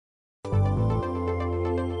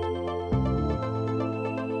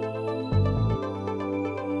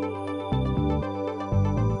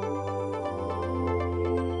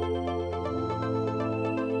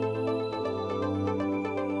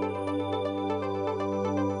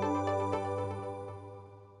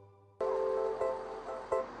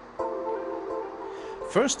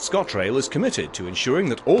First Scotrail is committed to ensuring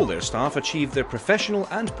that all their staff achieve their professional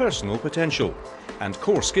and personal potential, and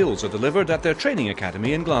core skills are delivered at their training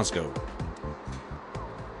academy in Glasgow.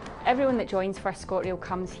 Everyone that joins First Scotrail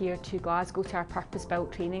comes here to Glasgow to our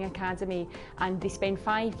purpose-built training academy, and they spend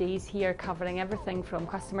 5 days here covering everything from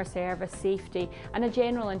customer service, safety and a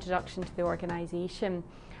general introduction to the organisation.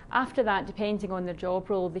 After that, depending on their job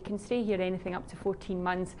role, they can stay here anything up to 14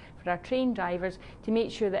 months for our trained drivers to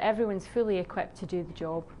make sure that everyone's fully equipped to do the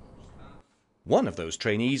job. One of those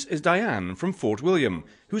trainees is Diane from Fort William,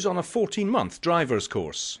 who's on a 14-month driver's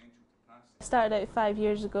course. I started out 5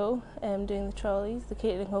 years ago doing the trolleys, the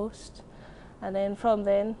catering host, and then from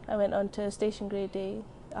then I went on to station grade A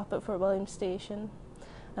up at Fort William station,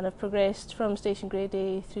 and I've progressed from station grade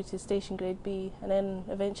A through to station grade B and then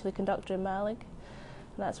eventually conductor in Malig,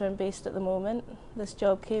 and that's where I'm based at the moment. This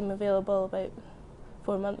job came available about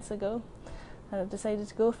 4 months ago and I decided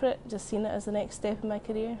to go for it, just seen it as the next step in my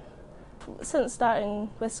career. Since starting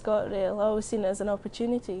with Scotrail, I've always seen it as an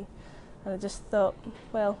opportunity, and I just thought,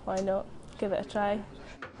 well, why not? Give it a try.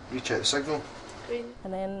 Reach out the signal.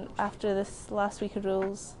 And then after this last week of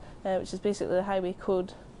rules, which is basically the highway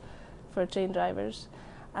code for train drivers,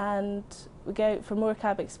 and we go out for more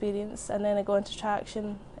cab experience, and then I go into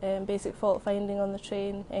traction, basic fault finding on the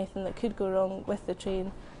train, anything that could go wrong with the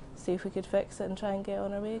train, see if we could fix it and try and get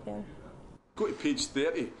on our way again. Go to page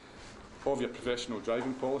 30 of your professional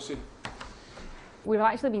driving policy. We've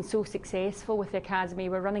actually been so successful with the academy.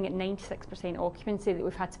 We're running at 96% occupancy that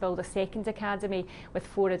we've had to build a second academy with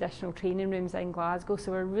 4 additional training rooms in Glasgow,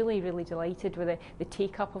 so we're really delighted with the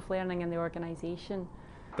take-up of learning in the organisation.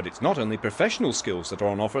 But it's not only professional skills that are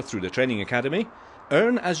on offer through the training academy.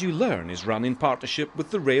 Earn As You Learn is run in partnership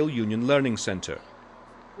with the Rail Union Learning Centre.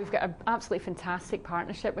 We've got an absolutely fantastic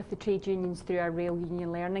partnership with the trade unions through our Rail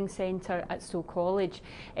Union Learning Centre at STUC College,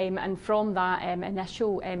 and from that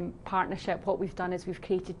initial partnership, what we've done is we've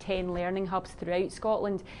created 10 learning hubs throughout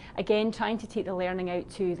Scotland, again trying to take the learning out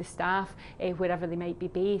to the staff wherever they might be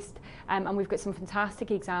based, and we've got some fantastic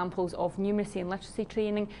examples of numeracy and literacy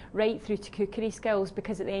training right through to cookery skills,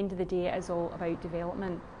 because at the end of the day it is all about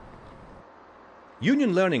development.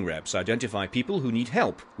 Union Learning Reps identify people who need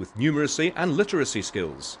help with numeracy and literacy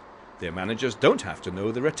skills. Their managers don't have to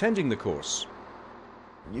know they're attending the course.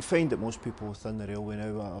 You find that most people within the railway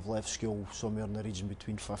now have left school somewhere in the region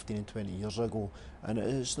between 15 and 20 years ago, and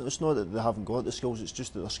it's not that they haven't got the skills, it's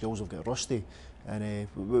just that their skills have got rusty, and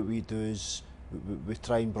what we do is we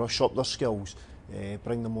try and brush up their skills,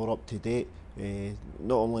 bring them more up to date.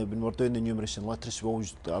 Not only when we're doing the numeracy and literacy, we'll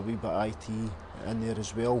use a wee bit of IT in there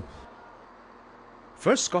as well.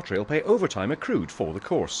 First Scotrail pay overtime accrued for the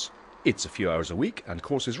course. It's a few hours a week and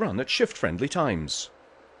courses run at shift-friendly times.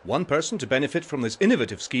 One person to benefit from this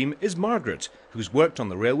innovative scheme is Margaret, who's worked on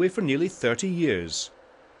the railway for nearly 30 years.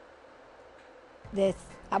 I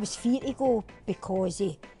was fear to go because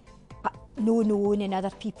of no knowing and other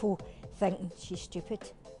people thinking she's stupid.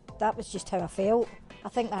 That was just how I felt. I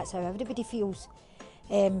think that's how everybody feels.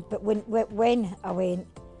 But when I went,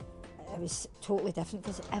 it was totally different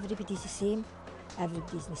because everybody's the same.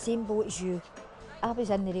 Everybody's in the same boat as you. I was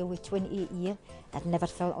in the railway 28 years. I'd never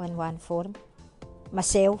filled in one form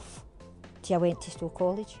myself till I went to STUC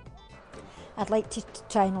College. I'd like to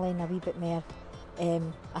try and learn a wee bit more.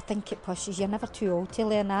 I think it pushes. You're never too old to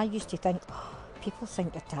learn. I used to think, oh, people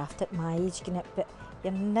think you're daft at my age, but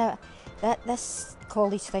you're not. This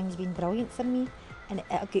college thing's been brilliant for me, and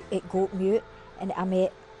it got me out, and I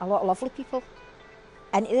met a lot of lovely people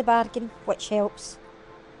into the bargain, which helps.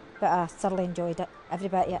 But I thoroughly enjoyed it, every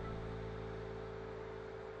bit of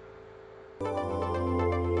it.